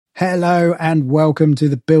Hello and welcome to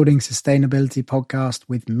the Building Sustainability Podcast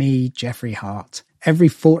with me, Jeffrey Hart. Every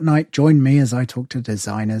fortnight, join me as I talk to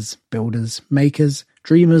designers, builders, makers,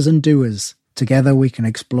 dreamers and doers. Together we can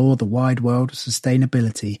explore the wide world of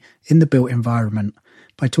sustainability in the built environment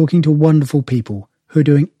by talking to wonderful people who are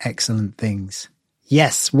doing excellent things.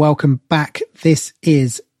 Yes, welcome back. This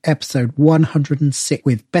is episode 106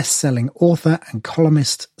 with best-selling author and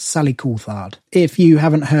columnist Sally Coulthard. If you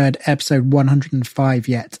haven't heard episode 105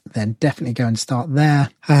 yet, then definitely go and start there.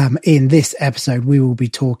 In this episode, we will be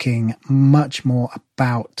talking much more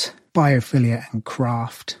about biophilia and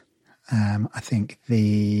craft. I think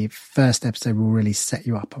the first episode will really set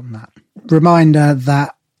you up on that. Reminder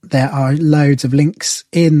that there are loads of links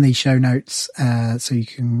in the show notes, so you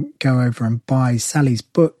can go over and buy Sally's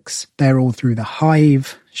books. They're all through the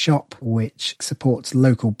Hive shop, which supports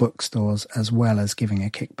local bookstores as well as giving a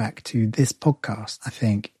kickback to this podcast. I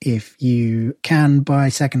think if you can buy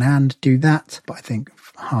secondhand, do that. But I think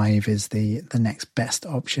Hive is the next best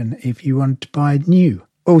option if you want to buy new.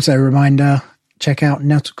 Also, reminder, check out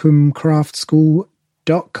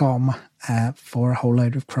nauticumcraftschool.com for a whole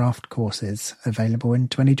load of craft courses available in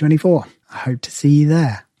 2024. I hope to see you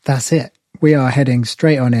there. That's it. We are heading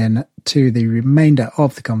straight on in to the remainder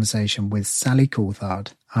of the conversation with Sally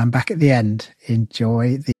Coulthard. I'm back at the end.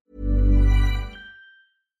 Enjoy the...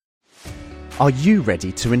 Are you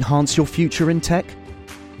ready to enhance your future in tech?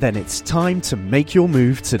 Then it's time to make your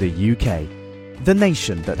move to the UK. The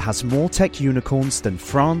nation that has more tech unicorns than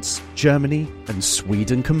France, Germany and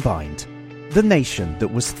Sweden combined. The nation that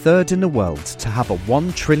was third in the world to have a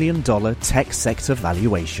 $1 trillion tech sector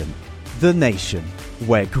valuation. The nation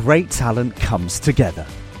where great talent comes together.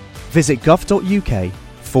 Visit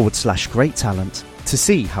gov.uk/great talent to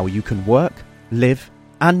see how you can work, live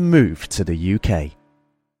and move to the UK.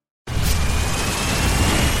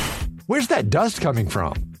 Where's that dust coming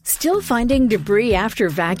from? Still finding debris after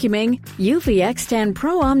vacuuming? Eufy X10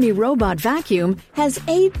 Pro Omni Robot Vacuum has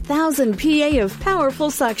 8,000 PA of powerful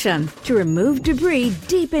suction to remove debris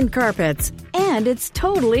deep in carpets. And it's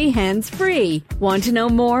totally hands-free. Want to know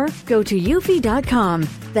more? Go to eufy.com.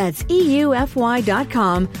 That's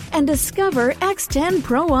EUFY.com and discover X10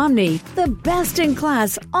 Pro Omni, the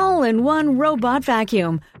best-in-class all-in-one robot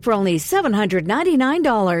vacuum for only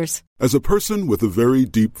 $799. As a person with a very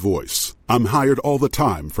deep voice, I'm hired all the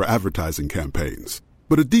time for advertising campaigns.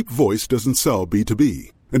 But a deep voice doesn't sell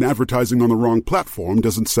B2B, and advertising on the wrong platform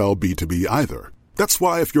doesn't sell B2B either. That's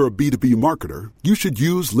why if you're a B2B marketer, you should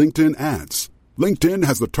use LinkedIn ads. LinkedIn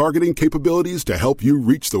has the targeting capabilities to help you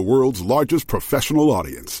reach the world's largest professional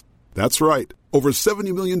audience. That's right, over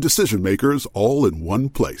 70 million decision makers all in one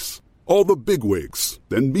place. All the big wigs,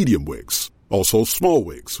 then medium wigs, also small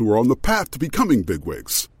wigs who are on the path to becoming big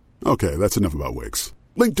wigs. Okay, that's enough about wigs.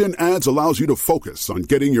 LinkedIn ads allows you to focus on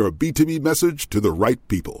getting your B2B message to the right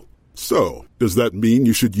people. So, does that mean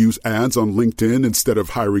you should use ads on LinkedIn instead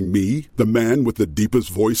of hiring me, the man with the deepest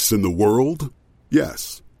voice in the world?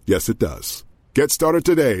 Yes. Yes, it does. Get started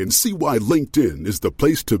today and see why LinkedIn is the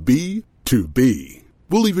place to be to be.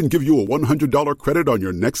 We'll even give you a $100 credit on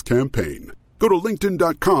your next campaign. Go to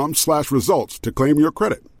linkedin.com/results to claim your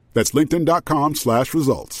credit. That's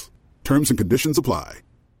linkedin.com/results. Terms and conditions apply.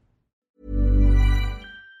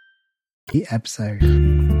 episode.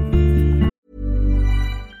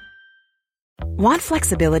 Want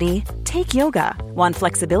flexibility? Take yoga. Want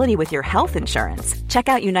flexibility with your health insurance? Check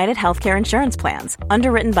out United Healthcare Insurance Plans.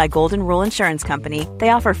 Underwritten by Golden Rule Insurance Company, they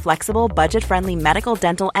offer flexible, budget-friendly medical,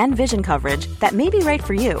 dental, and vision coverage that may be right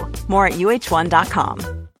for you. More at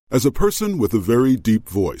uh1.com. As a person with a very deep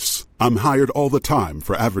voice, I'm hired all the time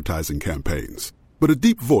for advertising campaigns. But a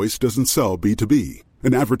deep voice doesn't sell B2B,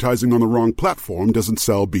 and advertising on the wrong platform doesn't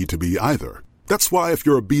sell B2B either. That's why if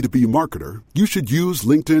you're a B2B marketer, you should use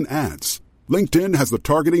LinkedIn ads. LinkedIn has the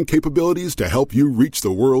targeting capabilities to help you reach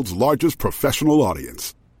the world's largest professional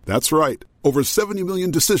audience. That's right, over 70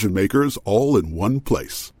 million decision makers all in one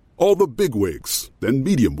place. All the big wigs, then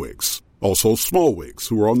medium wigs, also small wigs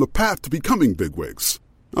who are on the path to becoming big wigs.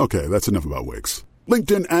 Okay, that's enough about wigs.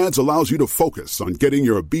 LinkedIn ads allows you to focus on getting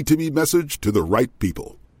your B2B message to the right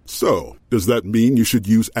people. So, does that mean you should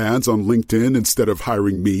use ads on LinkedIn instead of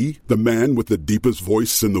hiring me, the man with the deepest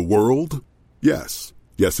voice in the world? Yes.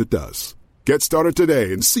 Yes, it does. Get started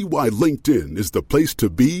today and see why LinkedIn is the place to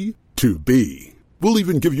be to be. We'll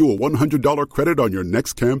even give you a $100 credit on your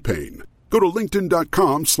next campaign. Go to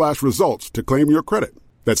linkedin.com/results to claim your credit.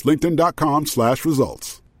 That's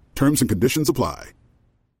linkedin.com/results. Terms and conditions apply.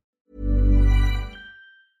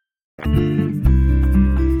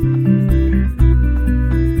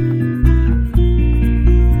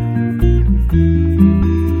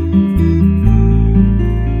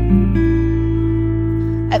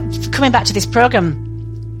 coming back to this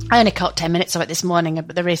program, I only caught 10 minutes of it this morning,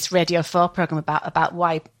 but there is Radio 4 program about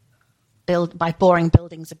why boring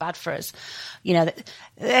buildings are bad for us. You know,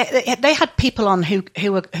 they had people on who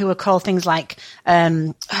were called things like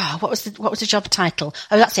what was the job title?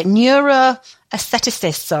 Oh, that's it,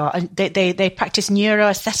 neuroaestheticists, or they practice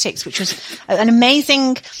neuroaesthetics, which was an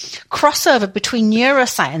amazing crossover between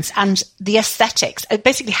neuroscience and the aesthetics.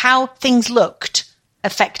 Basically, how things looked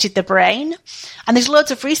affected the brain, and there's loads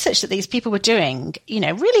of research that these people were doing. You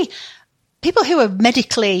know, really, people who are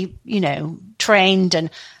medically, you know, trained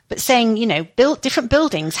but saying, you know, different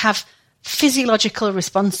buildings have physiological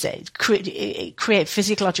responses, create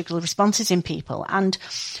physiological responses in people. And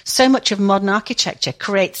so much of modern architecture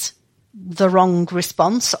creates the wrong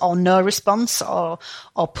response, or no response, or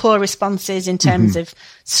poor responses in terms of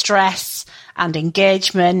stress and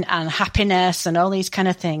engagement and happiness and all these kind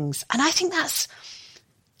of things. And I think that's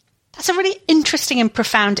a really interesting and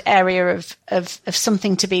profound area of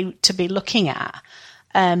something to be looking at.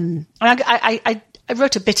 I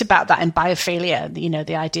wrote a bit about that in Biophilia, you know,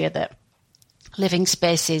 the idea that living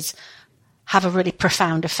spaces have a really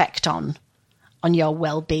profound effect on your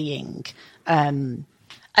well-being. And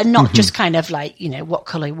not just kind of like, you know, what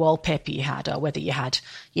colour wallpaper you had, or whether you had,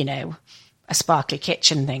 you know, a sparkly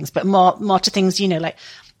kitchen and things, but more to things, you know, like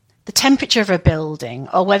the temperature of a building,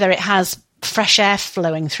 or whether it has fresh air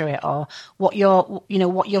flowing through it, or what your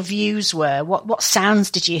views were, what sounds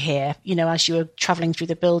did you hear, you know, as you were traveling through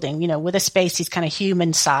the building, you know, were the spaces kind of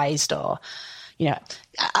human sized, or, you know,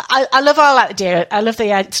 I love all that idea. I love the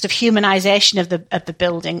sort of humanization of the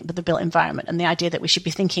building, the built environment, and the idea that we should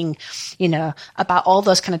be thinking, you know, about all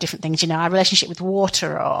those kind of different things, you know, our relationship with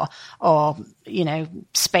water, or, you know,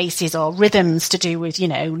 spaces or rhythms to do with, you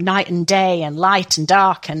know, night and day and light and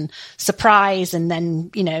dark and surprise, and then,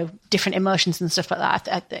 you know, different emotions and stuff like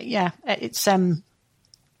that. It's, I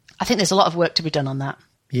think there's a lot of work to be done on that.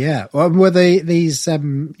 Yeah. Well, were these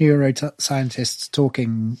neuroscientists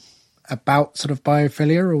talking about sort of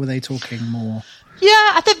biophilia, or were they talking more? Yeah,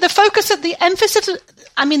 I think the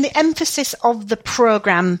emphasis of the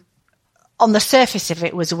program on the surface of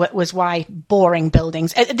it was why boring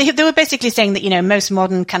buildings. They were basically saying that, you know, most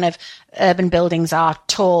modern kind of urban buildings are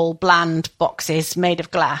tall, bland boxes made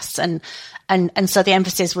of glass, and so the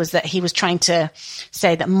emphasis was that he was trying to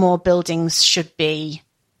say that more buildings should be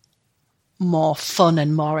more fun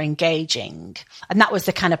and more engaging. And that was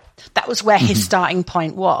where his starting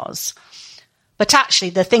point was. But actually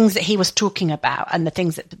the things that he was talking about, and the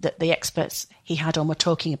things that the experts he had on were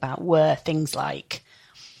talking about, were things like,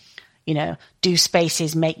 you know, do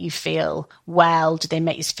spaces make you feel well? Do they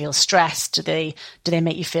make you feel stressed? Do they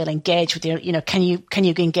make you feel engaged with you know, can you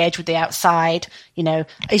engage with the outside? You know,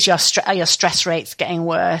 are your stress rates getting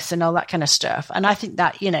worse, and all that kind of stuff. And I think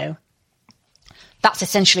that, you know, that's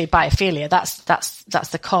essentially biophilia. That's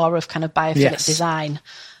the core of kind of biophilic design,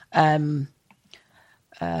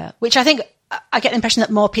 which I think I get the impression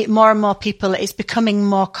that more and more people, it's becoming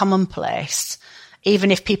more commonplace,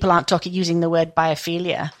 even if people aren't using the word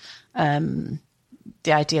biophilia. The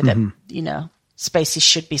idea that you know, spaces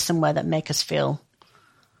should be somewhere that make us feel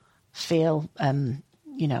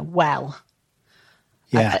you know, well.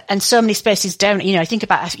 Yeah. And so many spaces don't. You know, I think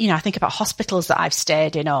about hospitals that I've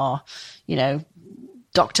stayed in, or, you know,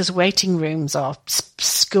 doctors' waiting rooms, or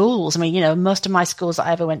schools. I mean, you know, most of my schools that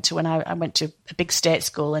I ever went to, when I went to a big state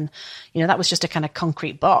school, and, you know, that was just a kind of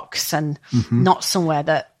concrete box, and not somewhere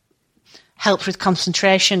that helped with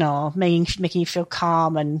concentration, or making you feel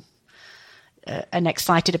calm and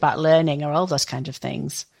excited about learning, or all those kind of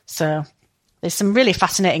things. So there's some really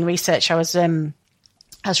fascinating research. I was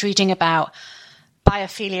reading about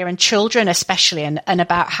biophilia in children, especially, and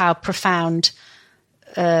about how profound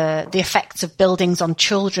the effects of buildings on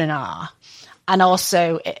children are, and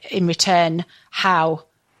also in return how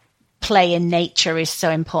play in nature is so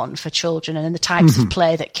important for children, and the types of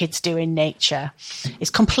play that kids do in nature is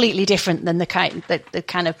completely different than the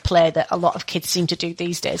kind of play that a lot of kids seem to do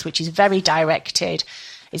these days, which is very directed.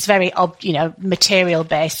 It's very, you know, material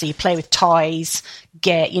based. So you play with toys,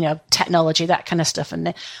 you know, technology, that kind of stuff.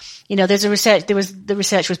 And you know, the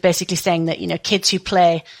research was basically saying that, you know, kids who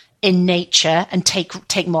play in nature and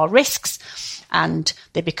take more risks, and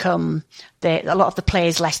a lot of the play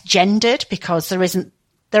is less gendered, because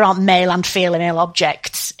there aren't male and female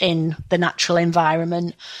objects in the natural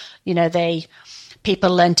environment. You know,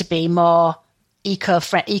 people learn to be more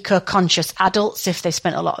eco-conscious adults if they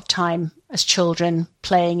spent a lot of time as children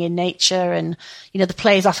playing in nature. And, you know, the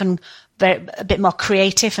play is often a bit more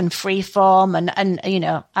creative and free form. And you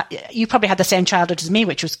know, you probably had the same childhood as me,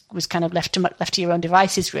 which was kind of left to your own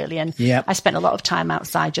devices, really. And I spent a lot of time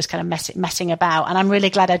outside just kind of messing about. And I'm really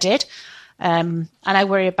glad I did. And I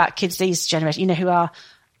worry about kids these generations, you know, who are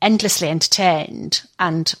endlessly entertained.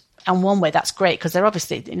 And one way that's great, because they're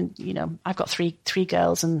obviously, you know, I've got three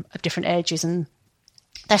girls and of different ages, and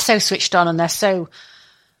they're so switched on and they're so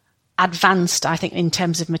advanced, I think, in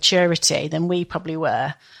terms of maturity than we probably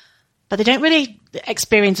were. But they don't really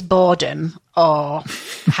experience boredom or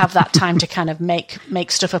have that time to kind of make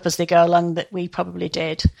stuff up as they go along that we probably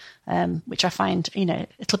did, which I find, you know,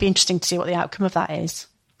 it'll be interesting to see what the outcome of that is.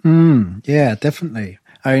 Yeah, definitely.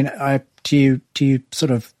 I mean, do you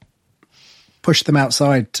sort of push them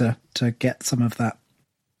outside to get some of that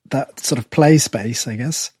sort of play space, I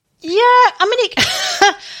guess? Yeah, I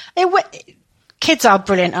mean, kids are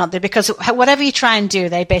brilliant, aren't they? Because whatever you try and do,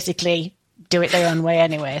 they basically do it their own way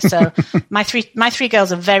anyway. So my three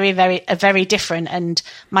girls are very different, and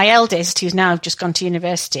my eldest, who's now just gone to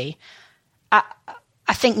university, I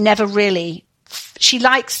think never really. She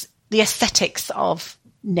likes the aesthetics of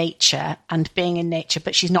nature and being in nature,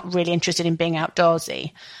 but she's not really interested in being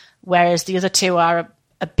outdoorsy. Whereas the other two are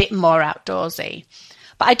a bit more outdoorsy.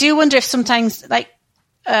 But I do wonder if sometimes, like,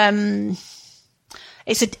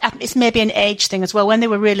 it's maybe an age thing as well. When they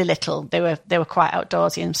were really little, they were quite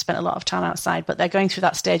outdoorsy and spent a lot of time outside. But they're going through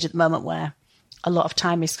that stage at the moment where a lot of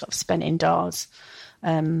time is spent indoors.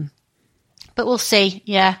 But we'll see.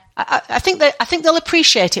 Yeah, I think they'll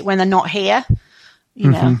appreciate it when they're not here.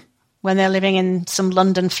 You know, when they're living in some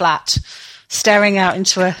London flat, staring out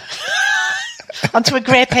into onto a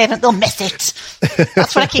grey pavement, they'll miss it.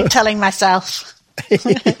 That's what I keep telling myself.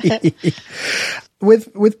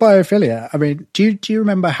 With biophilia, I mean, do you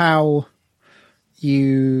remember how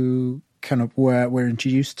you kind of were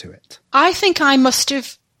introduced to it? I think I must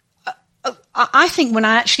have. I think when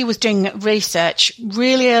I actually was doing research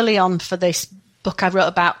really early on for this book I wrote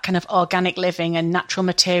about kind of organic living and natural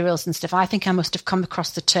materials and stuff, I think I must have come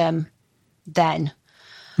across the term then.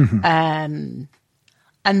 And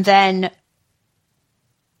then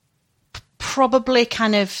probably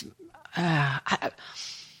kind of, I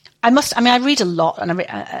read a lot,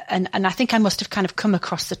 and I think I must have kind of come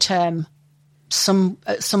across the term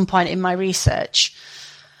at some point in my research,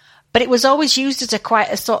 but it was always used as quite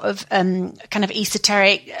a sort of kind of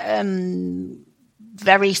esoteric,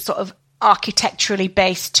 very sort of architecturally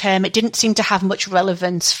based term. It didn't seem to have much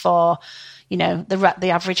relevance for, you know, the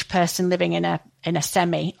average person living in a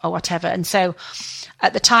semi or whatever. And so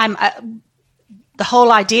at the time, the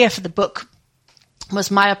whole idea for the book was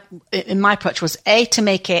my approach was to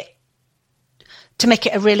make it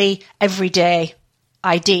a really everyday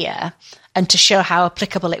idea, and to show how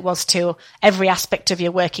applicable it was to every aspect of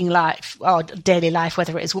your working life or daily life,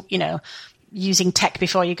 whether it is, you know, using tech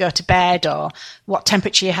before you go to bed or what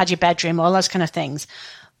temperature you had your bedroom, all those kind of things.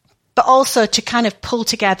 But also to kind of pull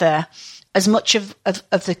together as much of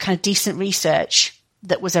the kind of decent research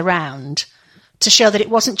that was around to show that it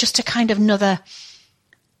wasn't just a kind of another,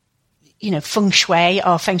 you know, feng shui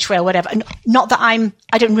or whatever. And not that I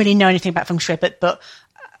don't really know anything about feng shui, but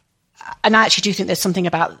and I actually do think there's something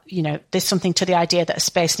about, you know, there's something to the idea that a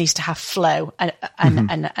space needs to have flow,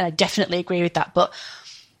 and I definitely agree with that. But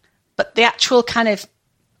the actual kind of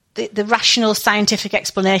the rational scientific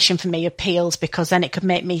explanation for me appeals, because then it could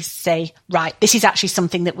make me say, right, this is actually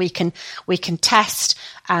something that we can test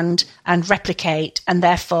and replicate, and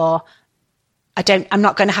therefore I'm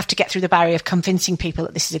not going to have to get through the barrier of convincing people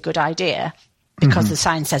that this is a good idea, because the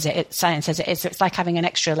science says it is. It's like having an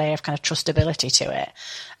extra layer of kind of trustability to it.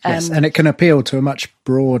 Yes, and it can appeal to a much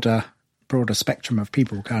broader spectrum of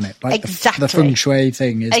people, can't it? Like exactly. The feng shui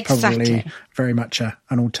thing is probably very much an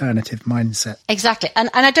alternative mindset. Exactly. And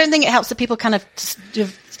I don't think it helps that people kind of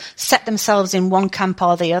set themselves in one camp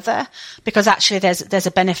or the other, because actually there's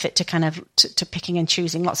a benefit to kind of to picking and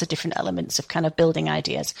choosing lots of different elements of kind of building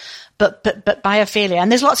ideas. But biophilia,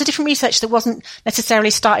 and there's lots of different research that wasn't necessarily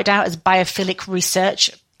started out as biophilic research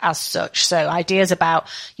as such. So ideas about,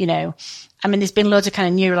 you know, I mean, there's been loads of kind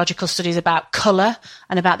of neurological studies about colour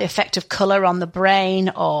and about the effect of colour on the brain,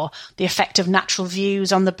 or the effect of natural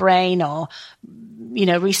views on the brain, or, you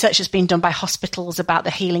know, research has been done by hospitals about the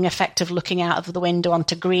healing effect of looking out of the window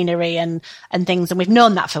onto greenery and things. And we've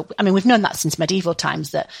known that since medieval times,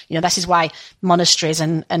 that, you know, this is why monasteries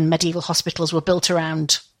and medieval hospitals were built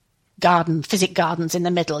around physic gardens in the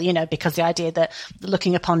middle, you know, because the idea that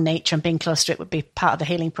looking upon nature and being close to it would be part of the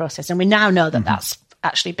healing process. And we now know that that's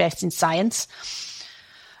actually based in science.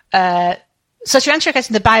 So to answer your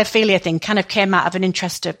question, the biophilia thing kind of came out of an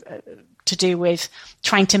interest to do with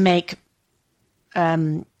trying to make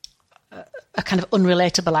a kind of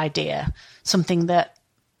unrelatable idea, something that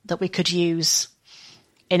we could use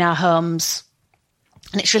in our homes.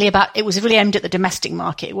 And it was really aimed at the domestic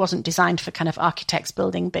market. It wasn't designed for kind of architects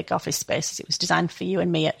building big office spaces. It was designed for you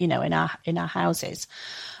and me, in our houses.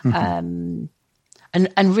 And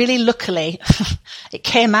really luckily it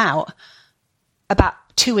came out about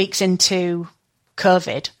 2 weeks into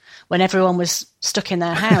COVID, when everyone was stuck in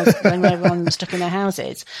their houses.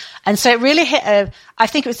 And so it really I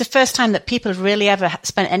think it was the first time that people had really ever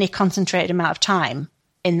spent any concentrated amount of time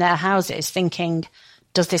in their houses thinking,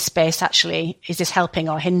 does this space is this helping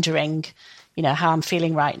or hindering, how I'm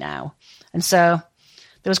feeling right now? And so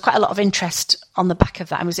there was quite a lot of interest on the back of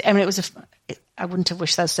that. I wouldn't have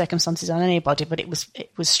wished those circumstances on anybody, but it was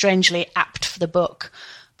strangely apt for the book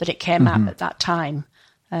that it came out at that time.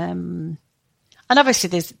 And obviously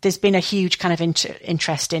there's been a huge kind of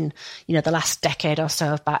interest in, the last decade or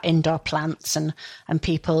so about indoor plants and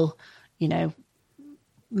people,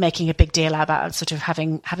 making a big deal about sort of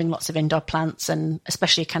having lots of indoor plants, and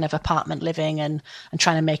especially kind of apartment living and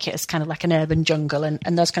trying to make it as kind of like an urban jungle and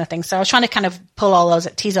those kind of things. So I was trying to kind of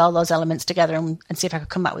tease all those elements together and see if I could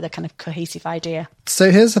come up with a kind of cohesive idea. So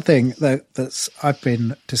here's the thing that's I've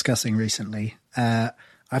been discussing recently.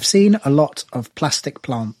 I've seen a lot of plastic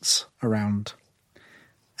plants around,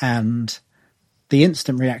 and the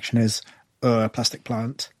instant reaction is, a plastic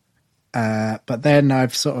plant. But then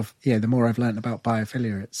I've sort of, the more I've learned about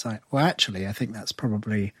biophilia, it's like, well, actually, I think that's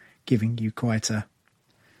probably giving you quite a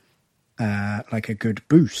good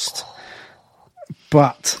boost.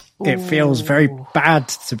 But it feels very bad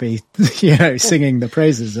to be, singing the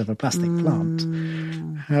praises of a plastic plant.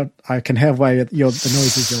 I can hear why the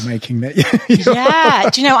noises you're making. That yeah,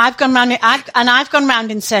 do you know, I've gone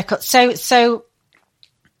round in circles.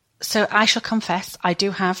 So I shall confess, I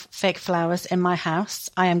do have fake flowers in my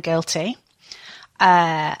house. I am guilty,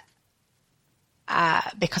 because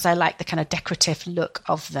I like the kind of decorative look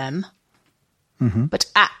of them. Mm-hmm. But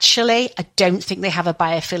actually, I don't think they have a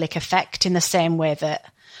biophilic effect in the same way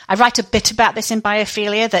that I write a bit about this in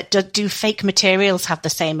Biophilia, that do fake materials have the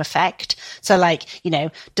same effect? So like,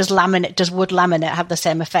 does wood laminate have the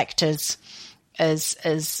same effect as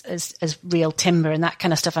real timber and that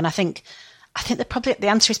kind of stuff? And I think the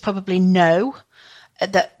answer is probably no.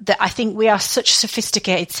 That I think we are such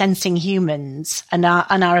sophisticated sensing humans, and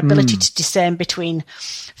our ability to discern between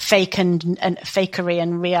fake and fakery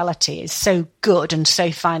and reality is so good and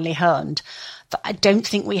so finely honed that I don't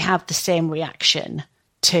think we have the same reaction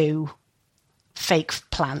to fake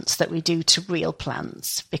plants that we do to real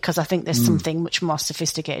plants, because I think there's something much more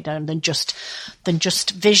sophisticated than just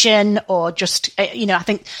vision, or just, I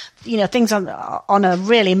think, things on a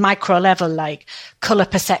really micro level, like color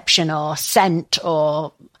perception or scent,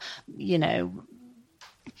 or, the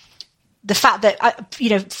fact that,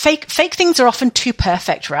 fake things are often too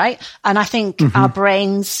perfect, right? And I think our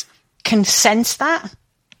brains can sense that.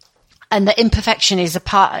 And the imperfection is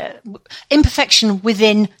imperfection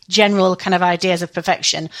within general kind of ideas of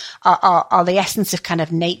perfection are the essence of kind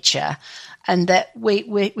of nature. And that we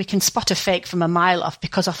can spot a fake from a mile off,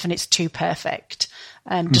 because often it's too perfect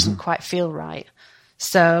and doesn't quite feel right.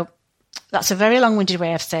 So that's a very long-winded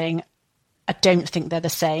way of saying, I don't think they're the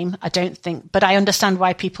same. But I understand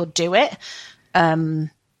why people do it.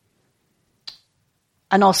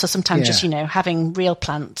 And also sometimes just, having real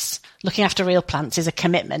plants, looking after real plants is a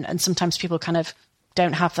commitment. And sometimes people kind of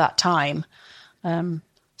don't have that time.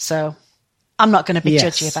 So I'm not going to be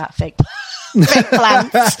judgy about fake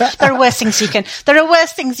plants. There are worse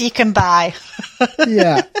things you can buy.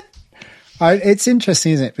 Yeah. It's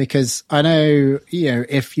interesting, isn't it? Because I know,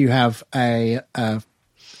 if you have a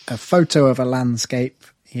photo of a landscape,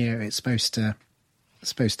 it's supposed to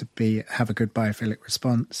have a good biophilic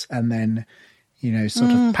response. And then, sort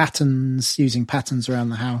of patterns, using patterns around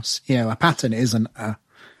the house. A pattern isn't a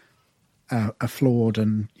flawed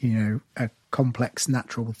and, a complex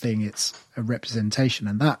natural thing. It's a representation,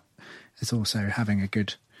 and that is also having a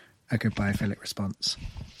good biophilic response.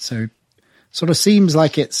 So sort of seems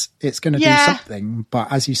like it's going to do something,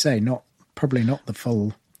 but as you say, probably not the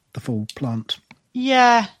full plant.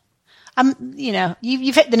 Yeah.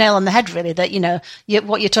 You've hit the nail on the head, really, that,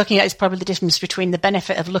 what you're talking about is probably the difference between the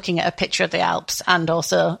benefit of looking at a picture of the Alps and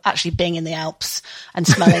also actually being in the Alps and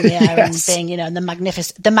smelling the air and being, and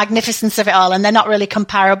the magnificence of it all. And they're not really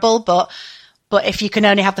comparable, but if you can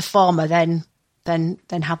only have the former, then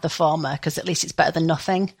have the former, because at least it's better than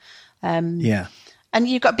nothing. And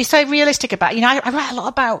you've got to be so realistic about, I write a lot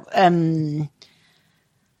about,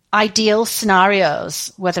 ideal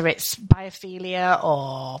scenarios, whether it's biophilia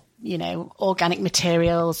or, organic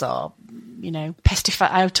materials or pesticide.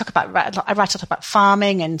 I write a lot about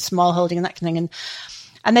farming and smallholding and that kind of thing.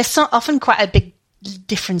 And there's often quite a big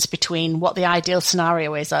difference between what the ideal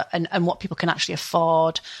scenario is and what people can actually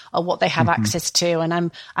afford or what they have access to.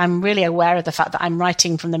 And I'm really aware of the fact that I'm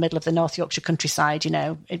writing from the middle of the North Yorkshire countryside,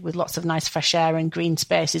 with lots of nice fresh air and green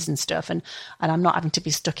spaces and stuff. And I'm not having to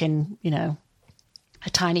be stuck in, a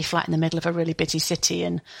tiny flat in the middle of a really busy city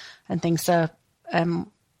and things. So,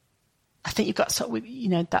 I think you've got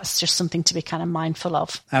that's just something to be kind of mindful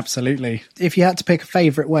of. Absolutely. If you had to pick a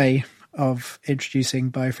favourite way of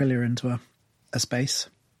introducing biophilia into a space,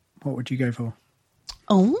 what would you go for?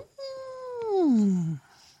 Oh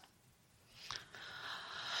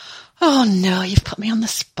no, you've put me on the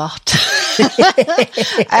spot.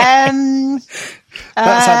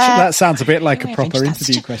 That sounds a bit like a proper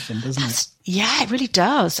interview question, doesn't it? Yeah, it really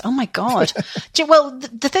does. Oh my God. Well,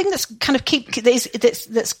 the thing that's kind of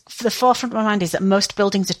that's for the forefront of my mind is that most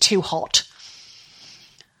buildings are too hot.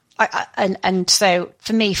 And so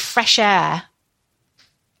for me, fresh air,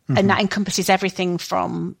 and that encompasses everything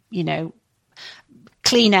from,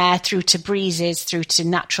 clean air through to breezes, through to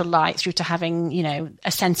natural light, through to having,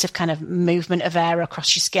 a sense of kind of movement of air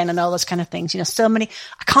across your skin and all those kind of things. I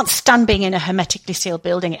can't stand being in a hermetically sealed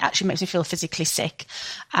building. It actually makes me feel physically sick.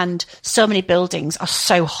 And so many buildings are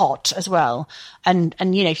so hot as well. And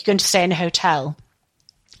if you're going to stay in a hotel,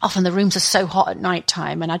 often the rooms are so hot at night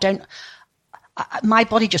time, and my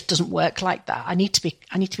body just doesn't work like that. I need to be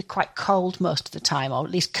quite cold most of the time, or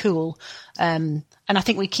at least cool. And I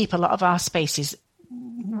think we keep a lot of our spaces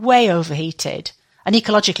way overheated, and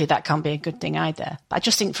ecologically that can't be a good thing either. But I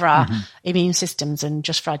just think for our immune systems and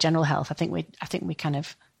just for our general health, I think we kind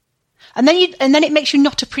of, and then it makes you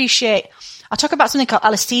not appreciate. I'll talk about something called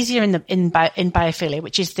alesthesia in biophilia,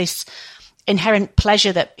 which is this inherent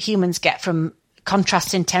pleasure that humans get from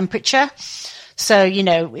contrast in temperature. So,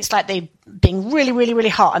 it's like they being really, really, really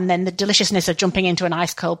hot, and then the deliciousness of jumping into an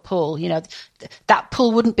ice cold pool. That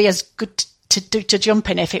pool wouldn't be as good to jump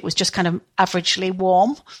in if it was just kind of averagely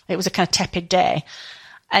warm. It was a kind of tepid day.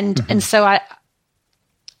 And so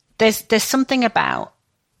there's something about,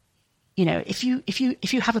 if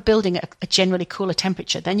you have a building at a generally cooler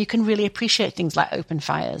temperature, then you can really appreciate things like open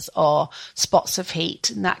fires or spots of heat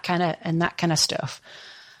and that kind of stuff.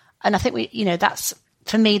 And I think that's,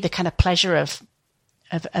 for me, the kind of pleasure of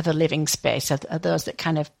a living space are those that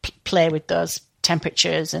kind of play with those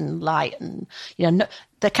temperatures and light and,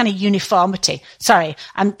 the kind of uniformity. Sorry.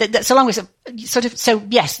 And that's along with sort of, so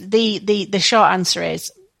yes, the short answer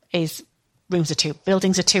is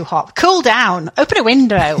buildings are too hot. Cool down, open a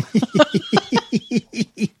window.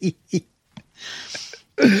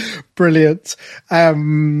 Brilliant. I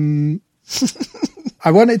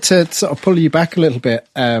wanted to sort of pull you back a little bit,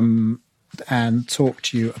 and talk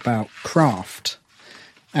to you about craft.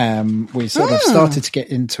 We sort of started to get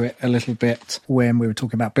into it a little bit when we were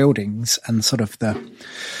talking about buildings and sort of the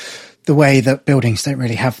way that buildings don't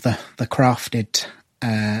really have the crafted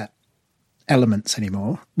elements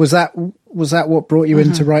anymore. Was that what brought you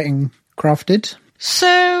into writing Crafted?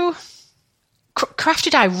 So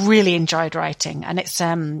Crafted, I really enjoyed writing, and it's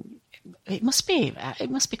it must be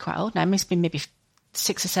quite old now. It must be maybe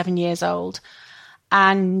 6 or 7 years old,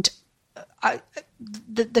 and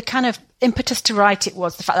the kind of impetus to write it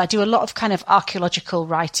was the fact that I do a lot of kind of archaeological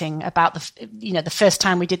writing about the first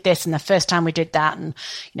time we did this and the first time we did that, and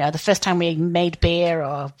the first time we made beer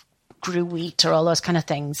or grew wheat or all those kind of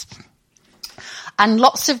things. And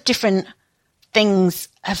lots of different things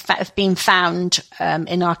have been found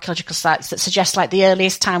in archaeological sites that suggest like the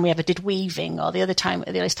earliest time we ever did weaving, or the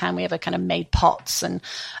earliest time we ever kind of made pots and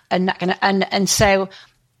that kind of, and so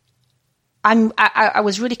I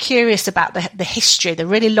was really curious about the history, the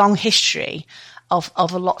really long history of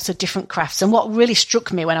lots of different crafts. And what really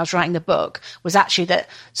struck me when I was writing the book was actually that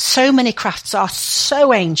so many crafts are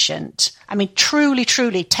so ancient. I mean, truly,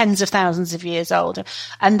 truly tens of thousands of years old.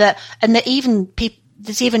 And that even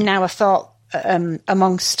there's even now a thought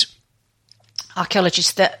amongst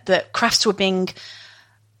archaeologists that crafts were being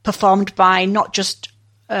performed by not just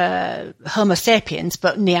Homo sapiens,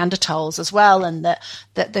 but Neanderthals as well, and the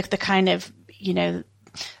kind of,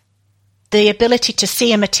 the ability to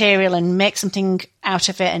see a material and make something out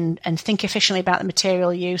of it and think efficiently about the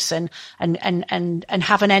material use and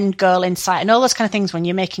have an end goal in sight and all those kind of things when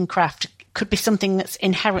you're making craft could be something that's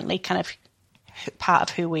inherently kind of part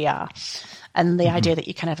of who we are. And the idea that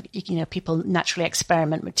you kind of, people naturally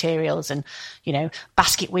experiment materials and,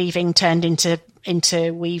 basket weaving turned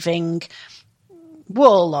into weaving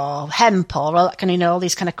wool or hemp or all that kind of, all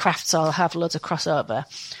these kind of crafts all have loads of crossover.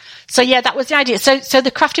 So yeah, that was the idea. So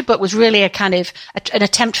the crafted book was really a kind of an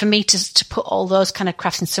attempt for me to put all those kind of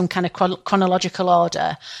crafts in some kind of chronological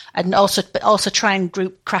order, and also try and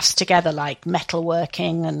group crafts together, like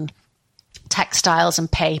metalworking and textiles and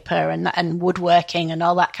paper and woodworking and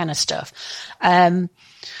all that kind of stuff. And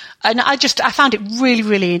I found it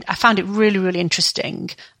really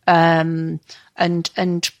interesting. And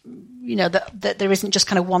you know, that there isn't just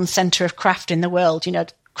kind of one center of craft in the world. You know,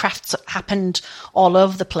 crafts happened all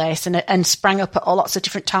over the place and sprang up at all lots of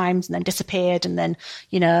different times and then disappeared, and then,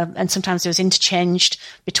 you know, and sometimes it was interchanged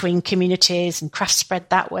between communities and crafts spread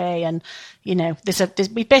that way. And, you know,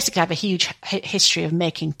 we basically have a huge history of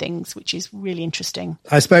making things, which is really interesting.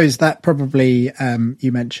 I suppose that probably,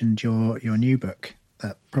 you mentioned your new book,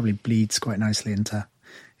 that probably bleeds quite nicely into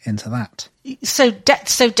that. So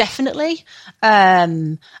definitely.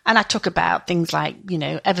 And I talk about things like, you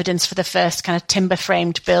know, evidence for the first kind of timber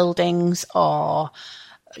framed buildings, or,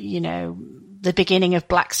 you know, the beginning of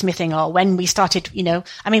blacksmithing, or when we started, you know,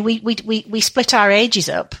 I mean, we split our ages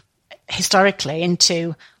up historically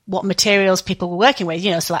into what materials people were working with, you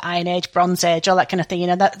know, so like Iron Age, Bronze Age, all that kind of thing, you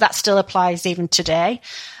know, that still applies even today.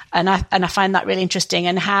 And I find that really interesting,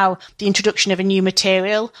 and how the introduction of a new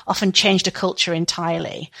material often changed a culture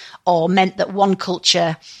entirely, or meant that one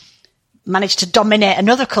culture managed to dominate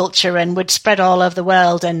another culture and would spread all over the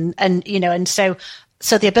world. And you know, and so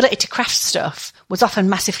the ability to craft stuff was often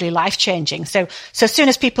massively life changing. So as soon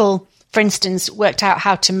as people, for instance, worked out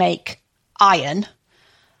how to make iron,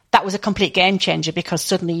 that was a complete game changer, because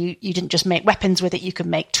suddenly you didn't just make weapons with it, you could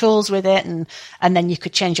make tools with it, and then you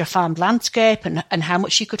could change your farm landscape, and how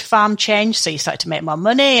much you could farm changed. So you started to make more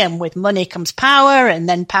money, and with money comes power, and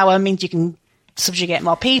then power means you can subjugate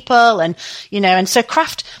more people, and, you know, and so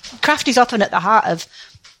craft is often at the heart of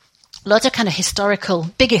loads of kind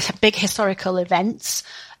of big historical events.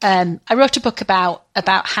 I wrote a book about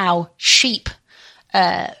how sheep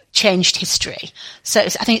changed history. So I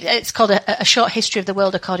think it's called a short history of the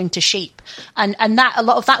world according to sheep. And that, a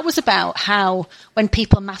lot of that was about how when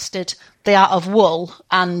people mastered the art of wool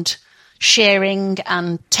and shearing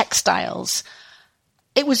and textiles,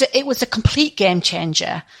 it was a complete game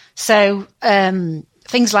changer. So,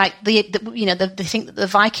 things like they think that the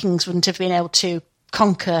Vikings wouldn't have been able to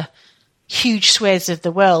conquer huge swathes of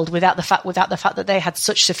the world without the fact that they had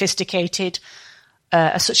such sophisticated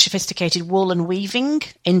wool and weaving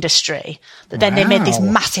industry that then they made these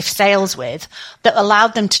massive sails with, that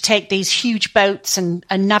allowed them to take these huge boats and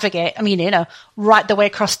navigate, I mean, you know, right the way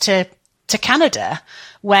across to Canada,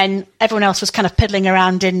 when everyone else was kind of piddling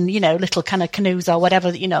around in, you know, little kind of canoes or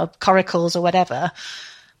whatever, you know, coracles or whatever.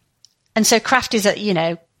 And so craft is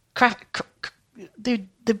the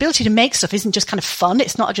ability to make stuff isn't just kind of fun.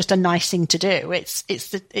 It's not just a nice thing to do. It's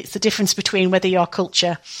the difference between whether your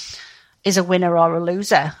culture is a winner or a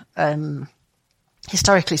loser,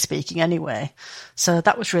 historically speaking anyway. So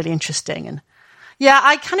that was really interesting. And yeah,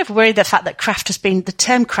 I kind of worry the fact that the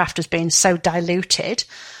term craft has been so diluted,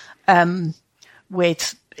 in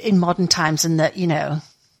modern times, and that, you know,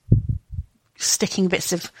 sticking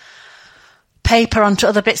bits of paper onto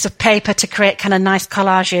other bits of paper to create kind of nice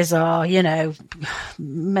collages, or, you know,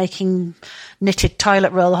 making knitted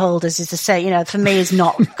toilet roll holders, is to say, you know, for me is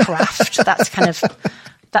not craft. That's kind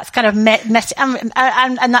of messy, and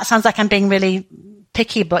that sounds like I'm being really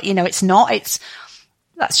picky, but, you know, it's not.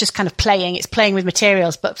 That's just kind of playing. It's playing with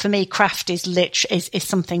materials. But for me, craft is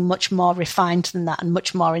something much more refined than that, and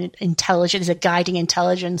much more intelligent. There's a guiding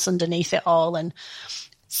intelligence underneath it all, and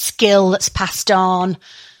skill that's passed on,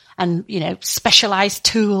 and, you know, specialized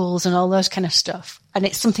tools and all those kind of stuff. And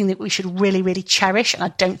it's something that we should really, really cherish. And I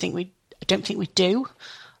don't think we do.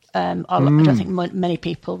 I don't think many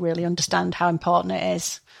people really understand how important it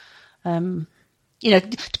is. You know,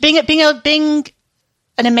 being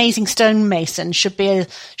an amazing stonemason should be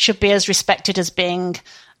as respected as being,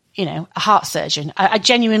 you know, a heart surgeon. I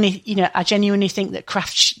genuinely think that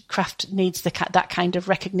craft needs that kind of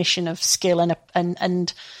recognition of skill,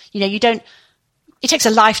 and you know, it takes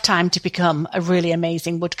a lifetime to become a really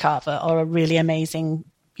amazing woodcarver or a really amazing,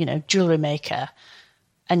 you know, jewelry maker,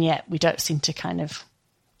 and yet we don't seem to kind of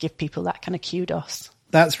give people that kind of kudos.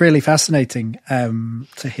 That's really fascinating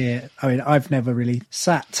to hear. I mean, I've never really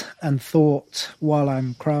sat and thought while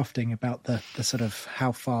I'm crafting about the sort of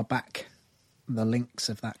how far back the links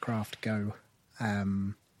of that craft go.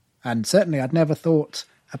 And certainly I'd never thought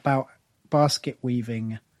about basket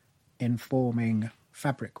weaving informing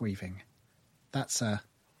fabric weaving. That's a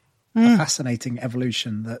fascinating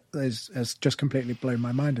evolution that has just completely blown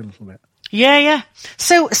my mind a little bit. Yeah.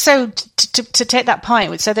 So to take that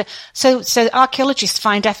point, so archaeologists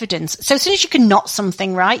find evidence. So as soon as you can knot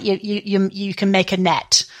something, right, you can make a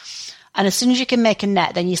net. And as soon as you can make a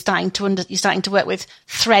net, then you're starting to work with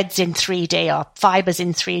threads in 3D or fibers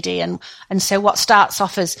in 3D. And so what starts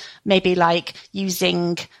off as maybe like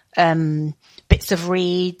using bits of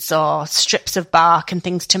reeds or strips of bark and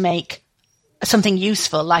things to make something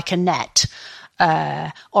useful, like a net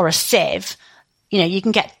or a sieve.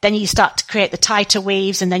 Then you start to create the tighter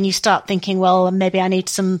weaves, and then you start thinking, well, maybe I need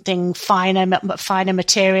something finer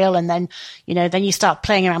material. And then, then you start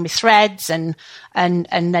playing around with threads and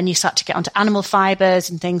then you start to get onto animal fibers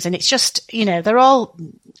and things. And it's just,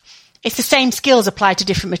 it's the same skills applied to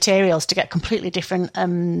different materials to get completely different,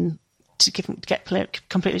 completely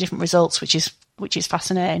different results, which is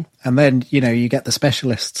fascinating. And then, you get the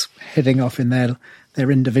specialists heading off in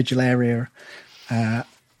their individual area,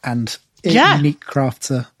 and unique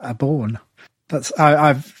crafts are born.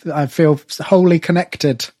 I feel wholly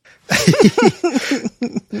connected.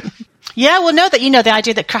 Yeah, well, know that the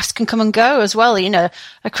idea that crafts can come and go as well. A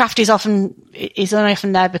craft is only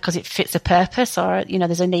often there because it fits a purpose, or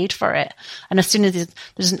there's a need for it. And as soon as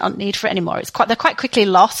there's not need for it anymore, they're quite quickly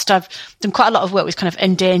lost. I've done quite a lot of work with kind of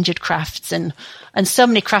endangered crafts, and so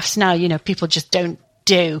many crafts now, people just don't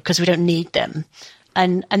do because we don't need them.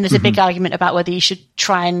 And there's a big argument about whether you should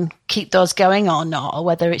try and keep those going or not, or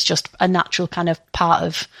whether it's just a natural kind of part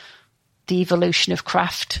of the evolution of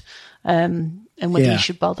craft, and whether you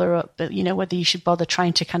should bother whether you should bother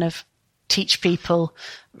trying to kind of teach people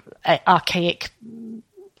archaic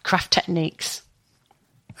craft techniques.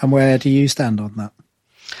 And where do you stand on that?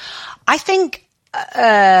 I think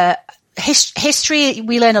history,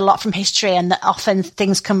 we learn a lot from history, and that often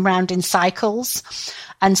things come round in cycles.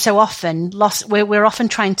 And so often we're often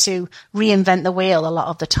trying to reinvent the wheel a lot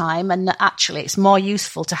of the time. And actually it's more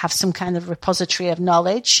useful to have some kind of repository of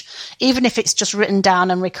knowledge, even if it's just written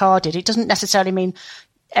down and recorded. It doesn't necessarily mean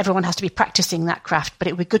everyone has to be practicing that craft, but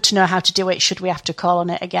it would be good to know how to do it should we have to call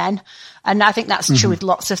on it again. And I think that's true with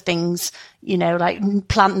lots of things, like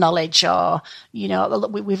plant knowledge, or,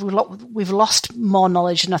 we've lost more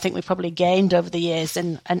knowledge than I think we've probably gained over the years.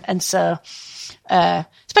 And so,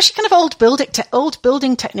 especially kind of old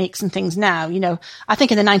building techniques and things now, I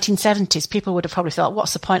think in the 1970s, people would have probably thought,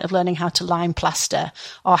 what's the point of learning how to lime plaster,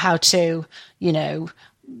 or how to,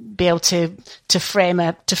 be able to frame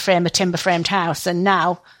a timber framed house. And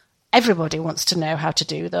now everybody wants to know how to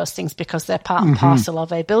do those things because they're part and parcel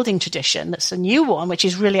of a building tradition that's a new one, which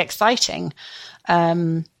is really exciting.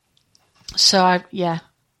 What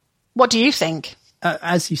do you think?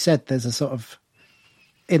 As you said, there's a sort of,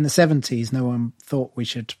 in the 70s, no one thought we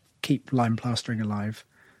should keep lime plastering alive.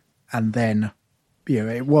 And then,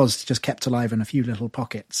 it was just kept alive in a few little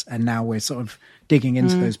pockets. And now we're sort of digging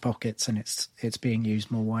into those pockets, and it's being used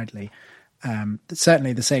more widely.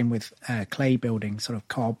 Certainly the same with clay building, sort of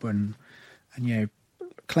cob and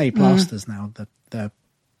clay plasters now. The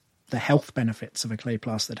health benefits of a clay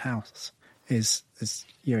plastered house is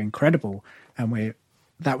incredible. And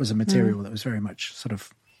that was a material that was very much sort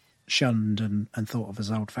of shunned and thought of as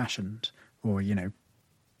old fashioned, or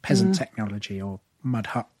peasant technology, or mud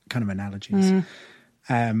hut kind of analogies.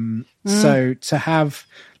 So to have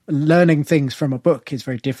learning things from a book is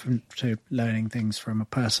very different to learning things from a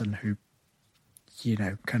person who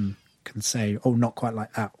can say, oh, not quite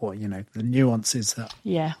like that, or the nuances that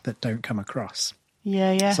don't come across.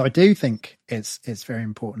 So I do think it's very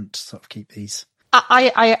important to sort of keep these.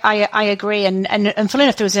 I agree, and funnily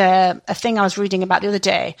enough, there was a thing I was reading about the other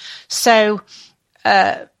day. So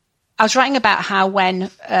I was writing about how when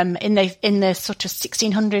in the sort of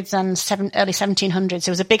 1600s and early 1700s,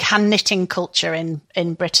 there was a big hand knitting culture in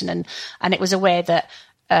Britain, and it was a way that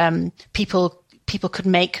people could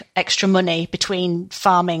make extra money between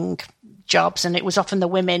farming jobs, and it was often the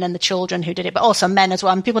women and the children who did it, but also men as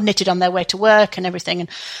well. And people knitted on their way to work and everything.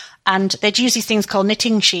 And they'd use these things called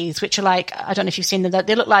knitting sheaths, which are like, I don't know if you've seen them.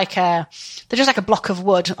 They look like they're just like a block of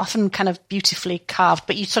wood, often kind of beautifully carved,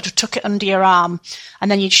 but you sort of tuck it under your arm,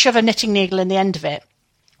 and then you'd shove a knitting needle in the end of it.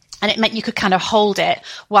 And it meant you could kind of hold it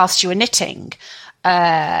whilst you were knitting.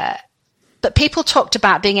 But people talked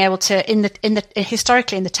about being able to,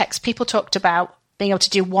 historically in the text, people talked about being able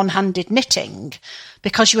to do one-handed knitting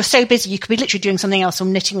because you were so busy, you could be literally doing something else or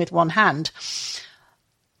knitting with one hand.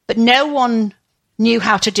 But no one knew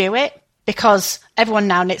how to do it because everyone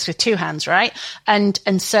now knits with two hands, right? And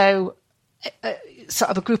so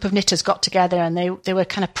sort of a group of knitters got together, and they were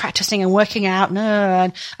kind of practicing and working out,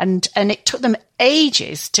 and it took them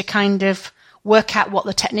ages to kind of work out what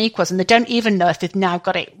the technique was, and they don't even know if they've now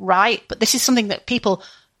got it right. But this is something that people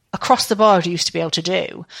across the board used to be able to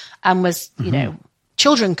do, and was,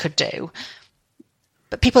 children could do,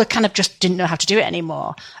 but people kind of just didn't know how to do it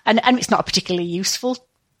anymore. And it's not a particularly useful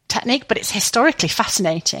technique, but it's historically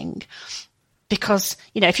fascinating. Because,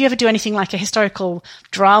 if you ever do anything like a historical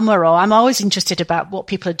drama, or I'm always interested about what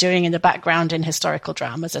people are doing in the background in historical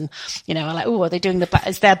dramas. And, I'm like, are they doing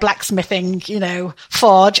is their blacksmithing,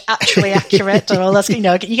 forge actually accurate? Or all this, you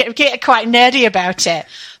get quite nerdy about it.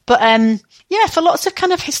 But, for lots of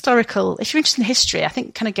kind of historical, if you're interested in history, I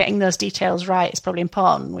think kind of getting those details right is probably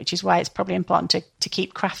important, which is why it's probably important to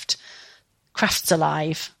keep crafts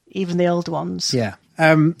alive, even the old ones. Yeah.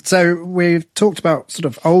 So we've talked about sort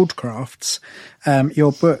of old crafts.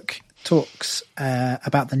 Your book talks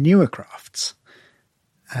about the newer crafts.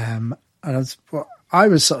 And I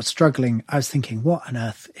was sort of struggling. I was thinking, what on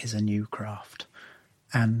earth is a new craft?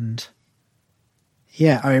 And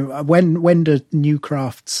when do new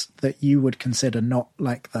crafts that you would consider not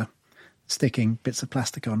like the sticking bits of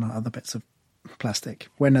plastic on other bits of plastic,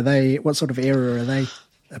 when are they? What sort of era are they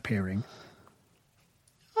appearing?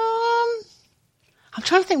 I'm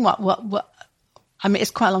trying to think what. I mean,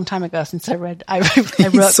 it's quite a long time ago since I wrote. Sorry,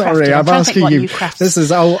 crafting. I'm asking you. This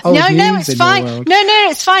is old no, news it's in fine. your world. No,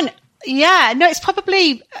 it's fine. Yeah, no, it's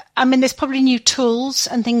probably. I mean, there's probably new tools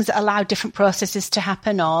and things that allow different processes to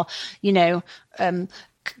happen, or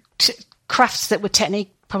crafts that were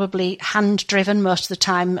technique probably hand driven most of the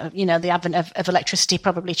time. The advent of electricity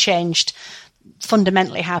probably changed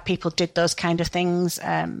fundamentally how people did those kind of things.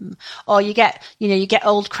 Or you get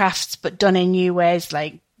old crafts but done in new ways,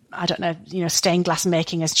 like, I don't know, stained glass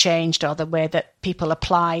making has changed, or the way that people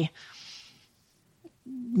apply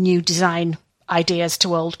new design ideas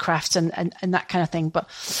to old crafts and that kind of thing. But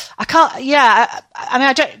I can't, I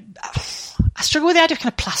struggle with the idea of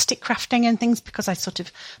kind of plastic crafting and things, because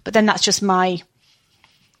but then that's just my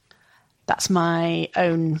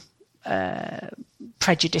own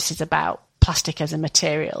prejudices about plastic as a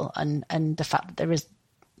material, and the fact that there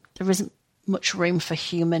isn't much room for a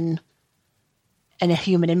human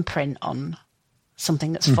imprint on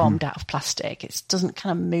something that's formed out of plastic. It doesn't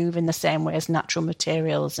kind of move in the same way as natural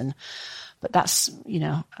materials. But that's,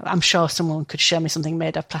 I'm sure someone could show me something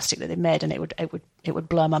made of plastic that they made, and it would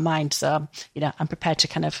blow my mind. So, I'm prepared to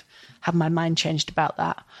kind of have my mind changed about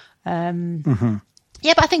that.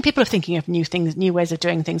 Yeah, but I think people are thinking of new things, new ways of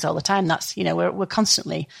doing things all the time. That's, we're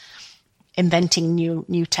constantly inventing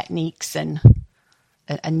new techniques and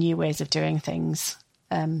new ways of doing things.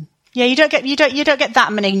 You don't get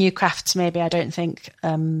that many new crafts, maybe, I don't think,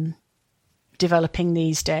 developing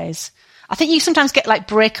these days. I think you sometimes get like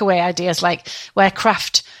breakaway ideas, like where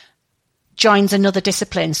craft joins another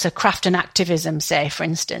discipline. So craft and activism, say, for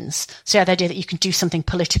instance. So the idea that you can do something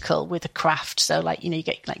political with a craft. So like, you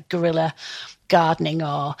get like guerrilla gardening,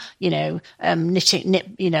 or,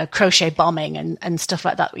 knitting, crochet bombing and stuff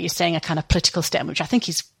like that, where you're saying a kind of political statement, which I think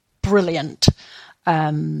is brilliant.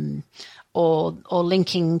 Or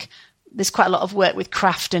linking, there's quite a lot of work with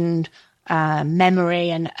craft and memory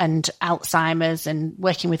and Alzheimer's, and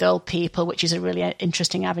working with old people, which is a really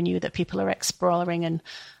interesting avenue that people are exploring, and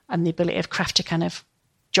the ability of craft to kind of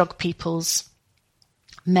jog people's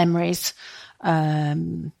memories.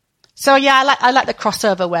 So yeah, I like the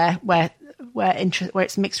crossover where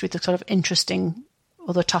it's mixed with the sort of interesting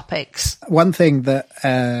other topics. One thing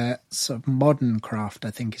that sort of modern craft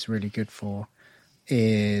I think is really good for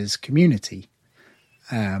is community.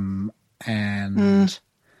 And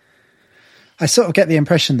I sort of get the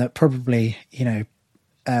impression that probably,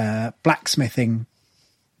 blacksmithing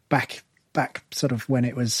back sort of when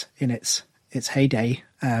it was in its heyday,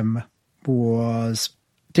 didn't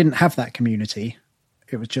have that community.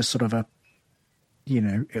 It was just sort of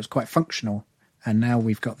it was quite functional. And now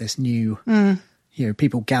we've got this new,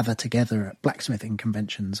 people gather together at blacksmithing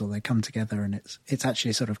conventions, or they come together, and it's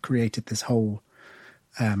actually sort of created this whole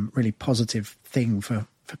really positive thing for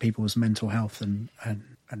people's mental health and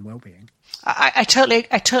well-being. I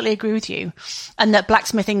totally agree with you. And that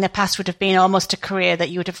blacksmithing in the past would have been almost a career that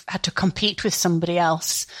you would have had to compete with somebody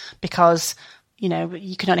else, because,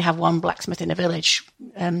 you can only have one blacksmith in a village,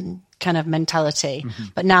 kind of mentality. Mm-hmm.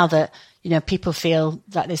 But now that, people feel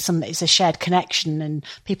that it's a shared connection, and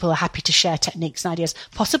people are happy to share techniques and ideas,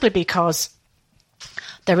 possibly because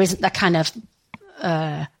there isn't that kind of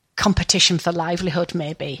competition for livelihood,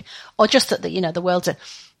 maybe, or just that the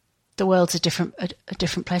world's a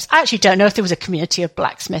different place. I actually don't know if there was a community of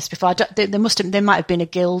blacksmiths before. There might have been a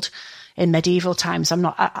guild in medieval times. I'm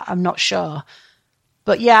not sure,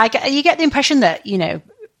 but yeah, you get the impression that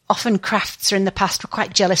often crafts in the past were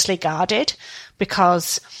quite jealously guarded,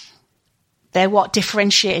 because they're what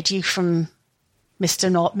differentiated you from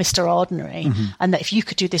Mr. Ordinary, mm-hmm. and that if you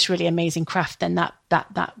could do this really amazing craft, then that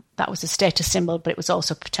was a status symbol, but it was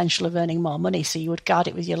also potential of earning more money. So you would guard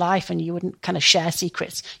it with your life, and you wouldn't kind of share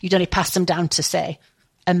secrets. You'd only pass them down to, say,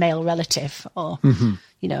 a male relative or,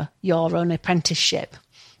 you know, your own apprenticeship.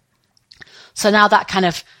 So now that kind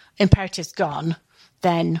of imperative's gone,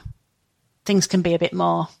 then things can be a bit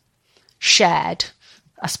more shared,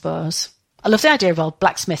 I suppose. I love the idea of all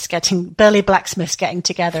burly blacksmiths getting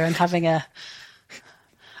together and having a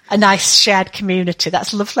nice shared community.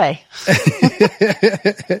 That's lovely.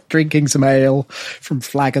 Drinking some ale from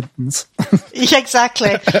flagons. Yeah,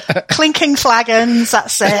 exactly. Clinking flagons,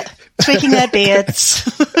 that's it. Tweaking their beards.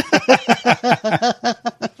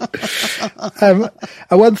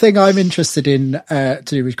 One thing I'm interested in to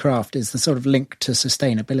do with craft is the sort of link to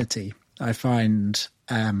sustainability. I find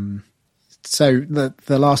so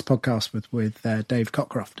the last podcast with Dave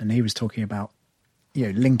Cockcroft, and he was talking about,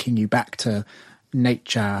 you know, linking you back to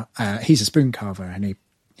nature. He's a spoon carver, and he,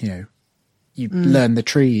 you know, you learn the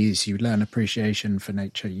trees, you learn appreciation for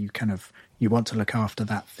nature. You want to look after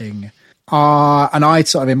that thing. And I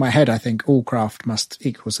sort of, in my head, I think all craft must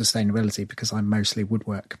equal sustainability because I'm mostly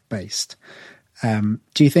woodwork based. Do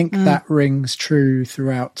you think that rings true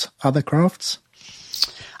throughout other crafts?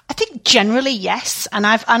 I think generally, yes. And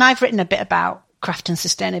I've written a bit about craft and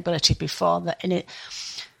sustainability before, that in it,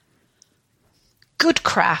 good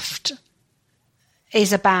craft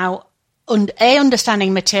is about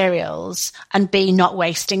understanding materials and B, not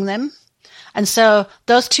wasting them. And so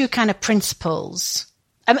those two kind of principles,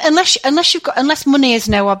 unless money is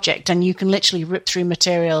no object and you can literally rip through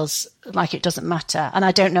materials like it doesn't matter. And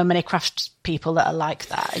I don't know many craft people that are like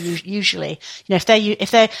that. Usually, you know, if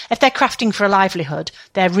they're crafting for a livelihood,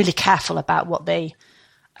 they're really careful about what they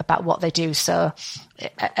do. So,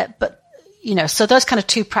 but you know, so those kind of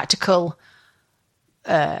two practical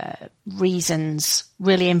reasons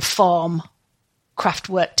really inform craft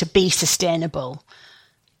work to be sustainable.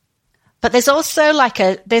 But there's also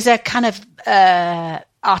there's a kind of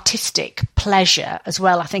artistic pleasure as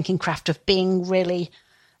well, I think, in craft, of being really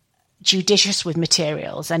judicious with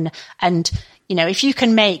materials. And you know, if you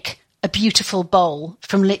can make a beautiful bowl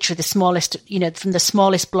from literally the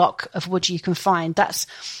smallest block of wood you can find, that's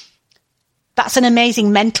an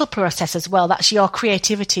amazing mental process as well. That's your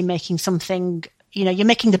creativity making something, you know, you're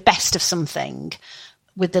making the best of something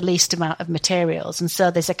with the least amount of materials. And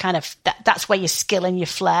so there's a kind of, that's where your skill and your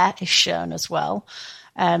flair is shown as well.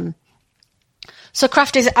 So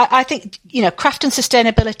craft is, I think, you know, craft and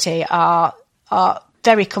sustainability are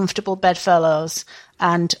very comfortable bedfellows,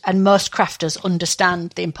 and most crafters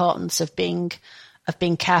understand the importance of being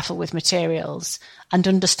careful with materials and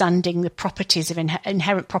understanding the properties of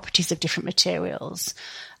inherent properties of different materials.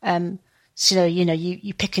 So, you know,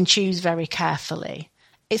 you pick and choose very carefully.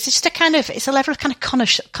 It's just it's a level of kind of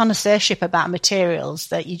connoisseurship about materials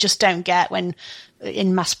that you just don't get when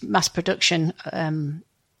in mass production,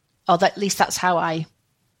 or at least that's how I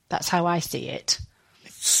see it.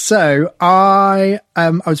 So I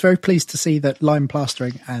was very pleased to see that lime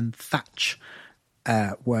plastering and thatch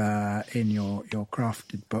were in your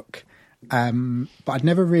crafted book, but I'd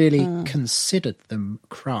never really considered them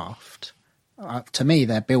craft. To me,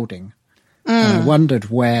 they're building, and I wondered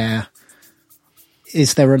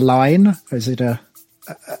is there a line, or is it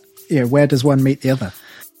where does one meet the other?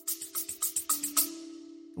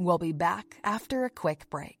 We'll be back after a quick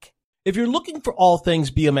break. If you're looking for all things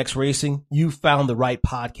BMX racing, you've found the right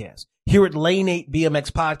podcast. Here at Lane 8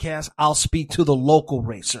 BMX Podcast, I'll speak to the local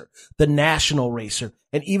racer, the national racer,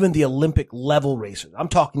 and even the Olympic level racers. I'm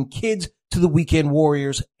talking kids to the weekend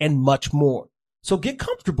warriors and much more. So get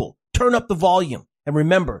comfortable, turn up the volume, and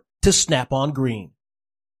remember to snap on green.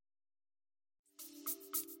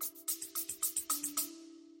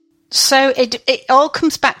 So it all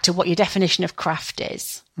comes back to what your definition of craft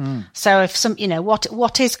is. So if some, you know,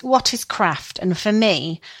 what is craft? And for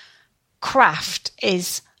me, craft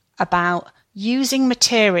is about using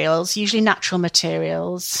materials, usually natural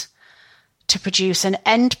materials, to produce an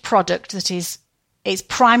end product that is, its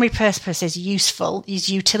primary purpose is useful, is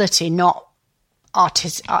utility, not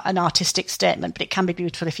an artistic statement, but it can be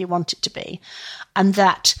beautiful if you want it to be. And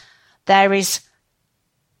that there is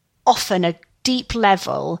often a deep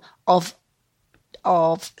level of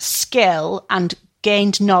skill and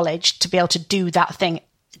gained knowledge to be able to do that thing.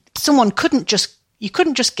 You couldn't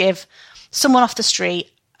just give someone off the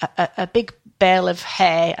street a big bale of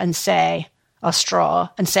hay or straw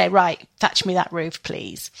and say, right, thatch me that roof,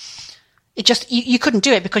 please. It just, you couldn't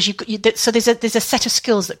do it because so there's a set of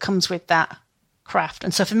skills that comes with that craft.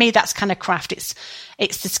 And so for me, that's kind of craft. It's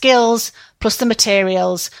the skills plus the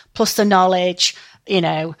materials plus the knowledge, you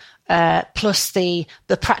know, plus the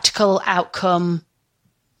practical outcome,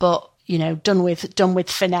 but, you know, done with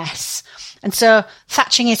finesse. And so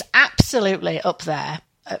thatching is absolutely up there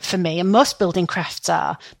for me, and most building crafts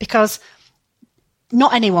are, because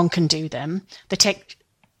not anyone can do them. They take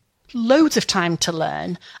loads of time to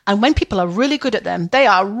learn. And when people are really good at them, they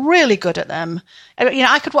are really good at them.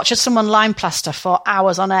 I could watch someone lime plaster for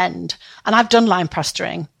hours on end, and I've done lime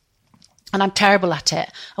plastering, and I'm terrible at it.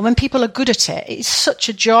 And when people are good at it, it's such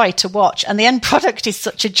a joy to watch. And the end product is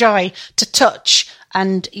such a joy to touch.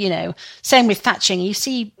 And, same with thatching. You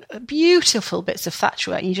see beautiful bits of thatch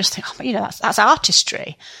work and you just think, that's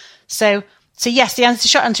artistry. So yes, the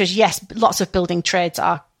short answer is yes, lots of building trades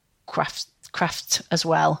are crafts as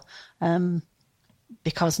well.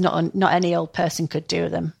 Because not any old person could do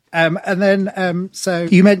them. And then, so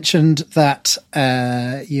you mentioned that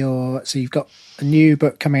you've got a new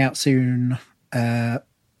book coming out soon.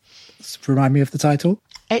 Remind me of the title.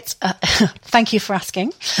 It's thank you for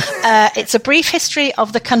asking. It's a brief history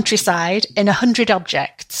of the countryside in 100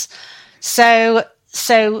 objects. So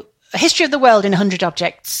a history of the world in 100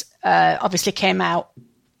 objects obviously came out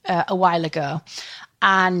a while ago,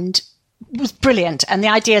 and was brilliant. And the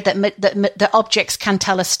idea that objects can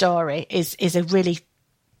tell a story is a really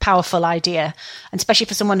powerful idea, and especially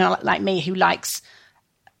for someone like me who likes,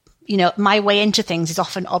 my way into things is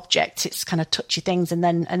often objects. It's kind of touchy things, and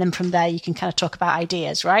then from there you can kind of talk about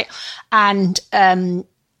ideas, right? And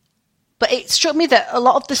but it struck me that a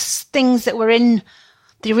lot of the things that were in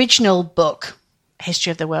the original book,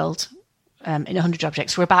 History of the World, in 100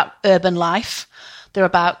 Objects, were about urban life. They're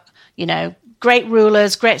about great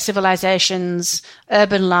rulers, great civilizations,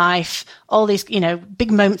 urban life, all these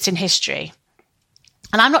big moments in history.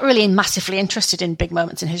 And I'm not really massively interested in big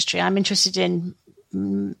moments in history. I'm interested in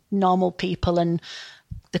normal people and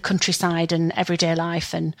the countryside and everyday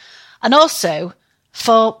life. And also,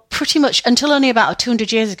 for pretty much until only about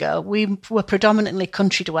 200 years ago, we were predominantly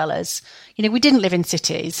country dwellers. We didn't live in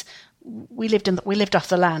cities. We lived off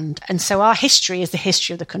the land. And so our history is the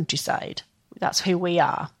history of the countryside. That's who we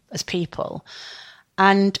are as people.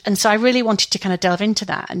 And so I really wanted to kind of delve into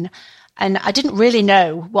that. And I didn't really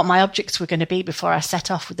know what my objects were going to be before I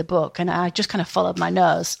set off with the book. And I just kind of followed my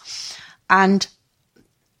nose. And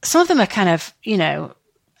some of them are kind of,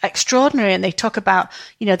 extraordinary. And they talk about,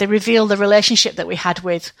 they reveal the relationship that we had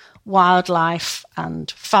with wildlife and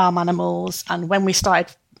farm animals. And when we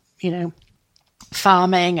started,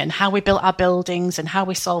 farming, and how we built our buildings and how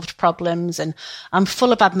we solved problems. And I'm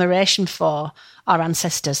full of admiration for our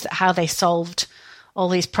ancestors, how they solved all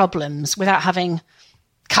these problems without having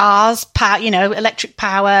cars, electric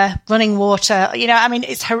power, running water.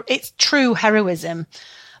 It's true heroism.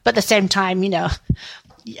 But at the same time,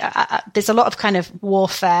 there's a lot of kind of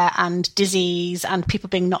warfare and disease and people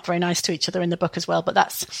being not very nice to each other in the book as well. But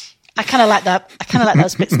I kind of like that. I kind of like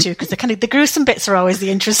those bits too, because the gruesome bits are always the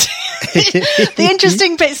interesting, the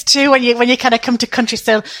interesting bits too. When you kind of come to country,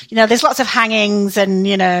 so there's lots of hangings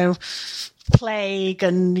and plague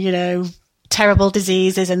and terrible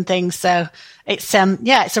diseases and things. So it's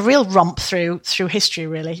it's a real romp through history,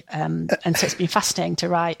 really. And so it's been fascinating to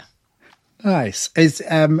write. Nice.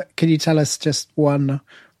 Can you tell us just one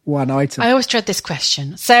item? I always dread this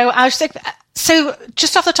question. So So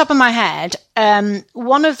just off the top of my head,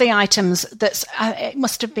 one of the items it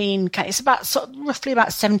must have been, it's about roughly about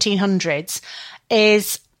 1700s,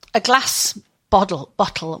 is a glass bottle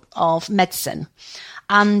of medicine.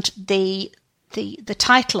 And the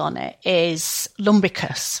title on it is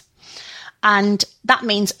Lumbricus. And that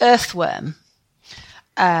means earthworm.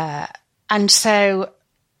 And so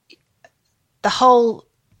that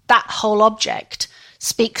whole object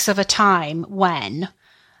speaks of a time when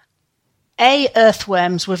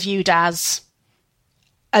earthworms were viewed as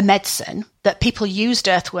a medicine, that people used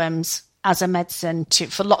earthworms as a medicine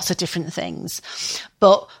for lots of different things,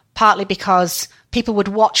 but partly because people would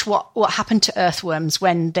watch what happened to earthworms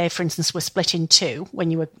when they, for instance, were split in two when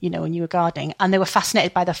you were gardening, and they were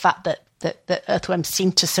fascinated by the fact that earthworms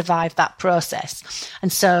seemed to survive that process.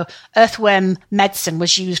 And so earthworm medicine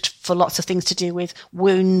was used for lots of things to do with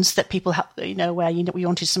wounds that people have, where we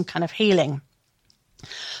wanted some kind of healing.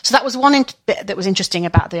 So that was one bit that was interesting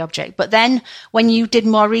about the object. But then when I did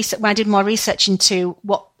more research into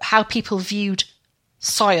how people viewed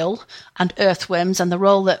soil and earthworms and the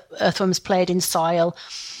role that earthworms played in soil,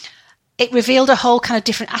 it revealed a whole kind of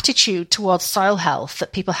different attitude towards soil health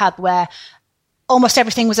that people had, where almost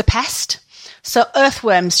everything was a pest. So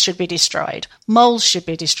earthworms should be destroyed, moles should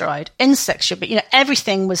be destroyed, insects should be,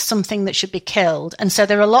 everything was something that should be killed. And so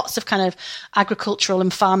there are lots of kind of agricultural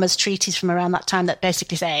and farmers' treaties from around that time that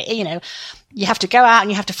basically say, you have to go out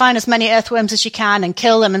and you have to find as many earthworms as you can and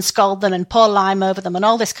kill them and scald them and pour lime over them and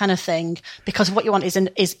all this kind of thing, because what you want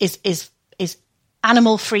is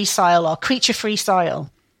animal-free soil or creature-free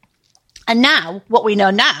soil. And now, what we know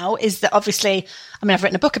now is that obviously, I mean, I've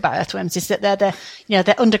written a book about earthworms, is that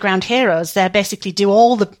they're underground heroes. They basically do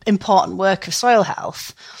all the important work of soil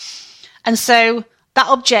health. And so that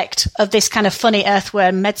object of this kind of funny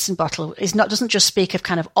earthworm medicine bottle doesn't just speak of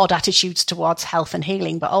kind of odd attitudes towards health and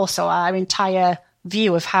healing, but also our entire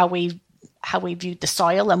view of how we viewed the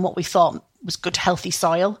soil and what we thought was good, healthy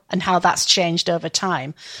soil, and how that's changed over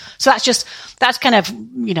time. So that's kind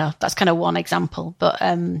of one example. But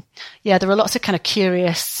there are lots of kind of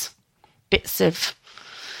curious bits of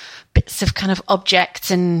kind of objects.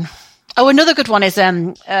 And another good one is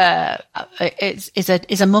a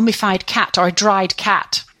mummified cat or a dried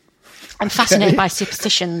cat. I'm fascinated by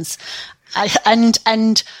superstitions,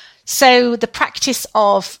 and so the practice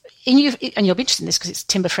of, and you'll be interested in this because it's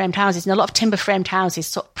timber framed houses. In a lot of timber framed houses,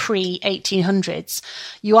 sort of pre 1800s,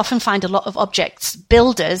 you often find a lot of objects,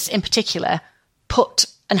 builders in particular, put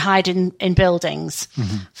and hide in buildings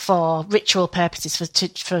for ritual purposes,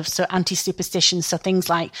 for anti-superstition. So things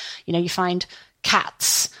like, you find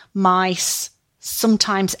cats, mice,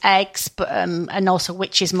 sometimes eggs, but and also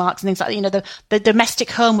witches' marks and things like that. The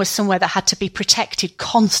domestic home was somewhere that had to be protected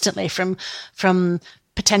constantly from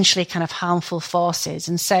potentially kind of harmful forces.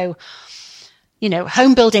 And so,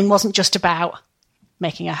 home building wasn't just about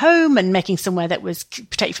making a home and making somewhere that was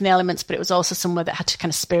protected from the elements, but it was also somewhere that had to kind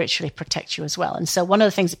of spiritually protect you as well. And so one of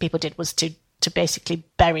the things that people did was to basically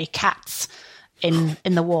bury cats in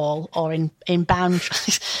the wall or in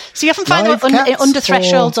boundaries. So you often find them under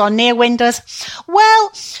thresholds or near windows.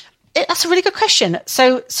 Well, that's a really good question.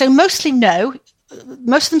 So mostly no.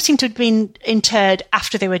 Most of them seem to have been interred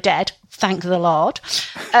after they were dead, thank the Lord.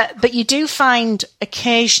 But you do find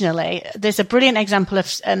occasionally, there's a brilliant example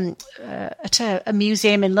of at a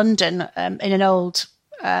museum in London, in an old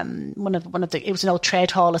it was an old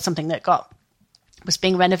trade hall or something that was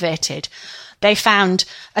being renovated. They found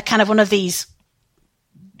a kind of one of these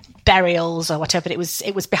burials or whatever. It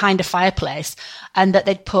was behind a fireplace, and that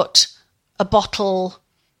they'd put a bottle,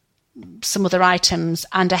 some other items,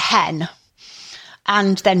 and a hen,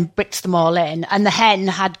 and then bricked them all in. And the hen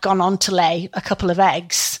had gone on to lay a couple of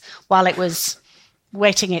eggs while it was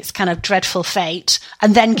waiting its kind of dreadful fate,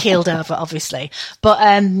 and then keeled over, obviously. But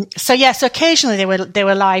so occasionally they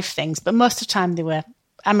were live things, but most of the time they were.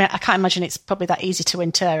 I mean, I can't imagine it's probably that easy to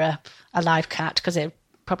inter a live cat, because it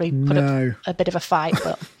probably put up a bit of a fight.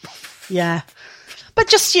 But yeah, but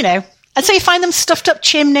just and so you find them stuffed up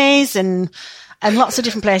chimneys and lots of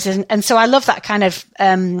different places, and so I love that kind of.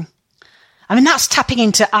 I mean, that's tapping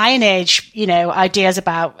into Iron Age, ideas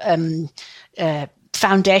about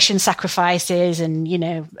foundation sacrifices, and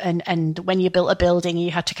and when you built a building,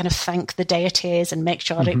 you had to kind of thank the deities and make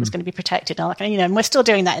sure that it was going to be protected, and all that kind of, and we're still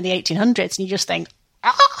doing that in the 1800s, and you just think,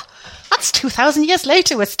 that's 2,000 years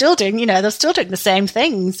later, we're still doing, they're still doing the same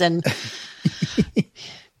things, and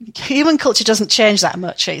human culture doesn't change that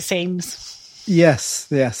much, it seems. Yes.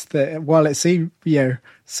 While it seems,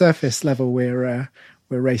 surface level, we're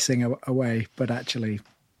racing away, but actually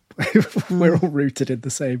we're all rooted in the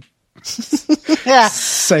same. Yeah,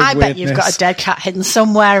 same I weirdness. bet you've got a dead cat hidden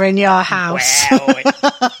somewhere in your house. Well,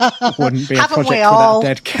 it wouldn't be a Haven't project we all?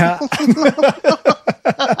 without a dead cat.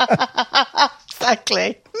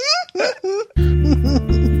 Exactly.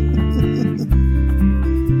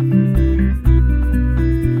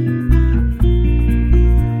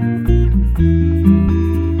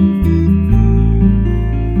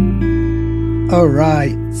 All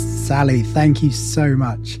right, Sally, thank you so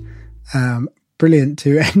much. Brilliant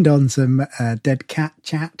to end on some dead cat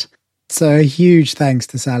chat. So a huge thanks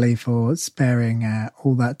to Sally for sparing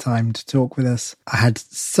all that time to talk with us. I had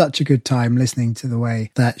such a good time listening to the way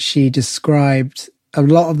that she described a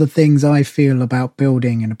lot of the things I feel about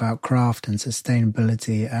building and about craft and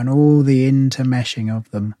sustainability and all the intermeshing of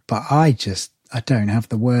them. But I don't have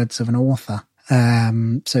the words of an author.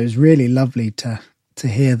 So it was really lovely to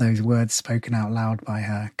hear those words spoken out loud by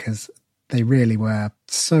her, because they really were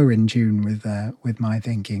so in tune with my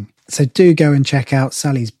thinking. So do go and check out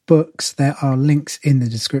Sally's books. There are links in the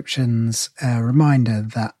descriptions. A reminder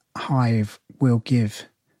that Hive will give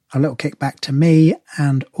a little kickback to me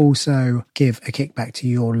and also give a kickback to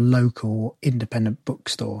your local independent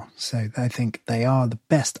bookstore. So I think they are the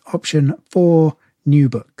best option for new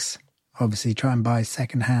books. Obviously try and buy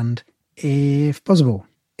secondhand if possible.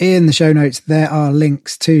 In the show notes, there are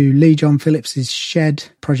links to Lee John Phillips's Shed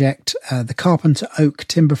project, the Carpenter Oak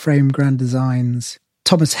timber frame grand designs,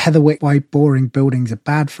 Thomas Heatherwick, Why Boring Buildings Are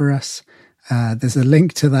Bad for Us. There's a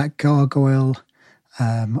link to that gargoyle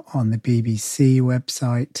on the BBC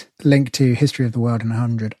website. Link to History of the World in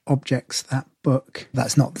 100 Objects, that book.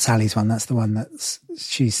 That's not Sally's one, that's the one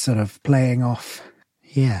she's sort of playing off,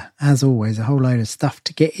 yeah, as always, a whole load of stuff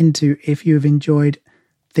to get into if you have enjoyed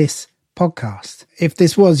this podcast. If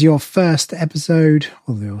this was your first episode,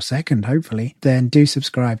 or your second, hopefully, then do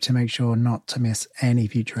subscribe to make sure not to miss any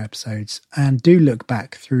future episodes. And do look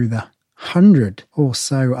back through the 100 or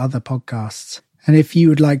so other podcasts. And if you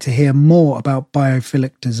would like to hear more about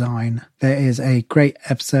biophilic design, there is a great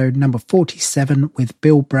episode, number 47, with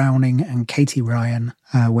Bill Browning and Katie Ryan,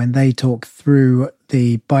 when they talk through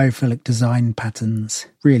the biophilic design patterns.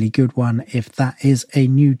 Really good one if that is a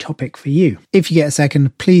new topic for you. If you get a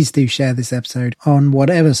second, please do share this episode on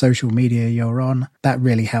whatever social media you're on. That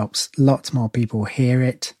really helps lots more people hear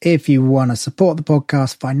it. If you want to support the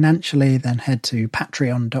podcast financially, then head to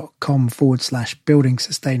patreon.com/building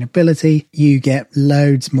sustainability. You get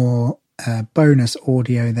loads more bonus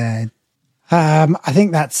audio there. I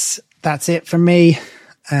think that's it from me.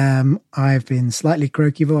 I've been slightly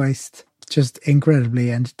croaky voiced, just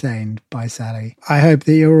incredibly entertained by Sally. I hope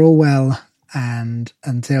that you're all well, and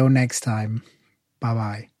until next time,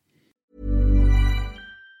 bye-bye.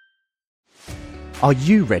 Are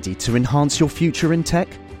you ready to enhance your future in tech?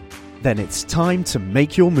 Then it's time to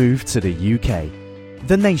make your move to the UK,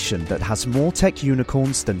 the nation that has more tech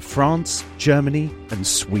unicorns than France, Germany, and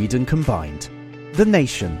Sweden combined. The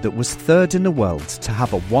nation that was third in the world to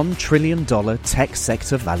have a $1 trillion tech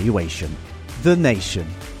sector valuation. The nation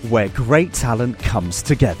where great talent comes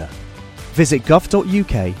together. Visit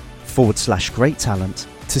gov.uk/great talent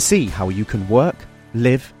to see how you can work,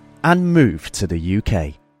 live, and move to the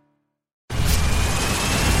UK.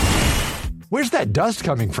 Where's that dust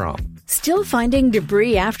coming from? Still finding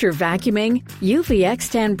debris after vacuuming? Eufy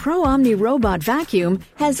X10 Pro Omni Robot Vacuum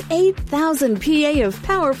has 8,000 PA of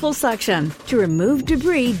powerful suction to remove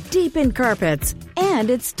debris deep in carpets. And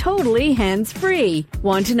it's totally hands-free.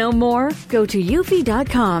 Want to know more? Go to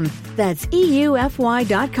eufy.com. That's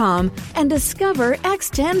EUFY.com and discover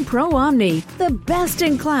X10 Pro Omni, the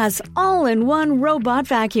best-in-class all-in-one robot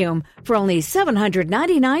vacuum for only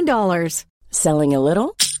 $799. Selling a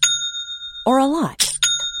little or a lot?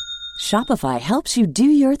 Shopify helps you do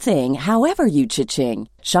your thing however you cha-ching.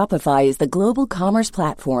 Shopify is the global commerce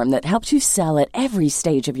platform that helps you sell at every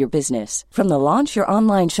stage of your business. From the launch your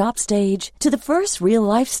online shop stage to the first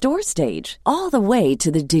real-life store stage, all the way to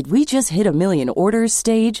the did we just hit a million orders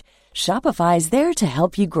stage. Shopify is there to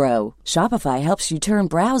help you grow. Shopify helps you turn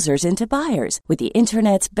browsers into buyers with the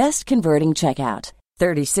internet's best converting checkout.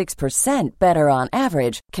 36% better on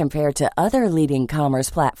average compared to other leading commerce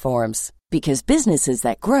platforms. Because businesses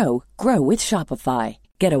that grow, grow with Shopify.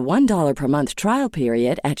 Get a $1 per month trial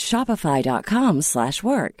period at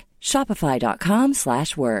shopify.com/work.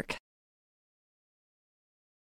 Shopify.com/work.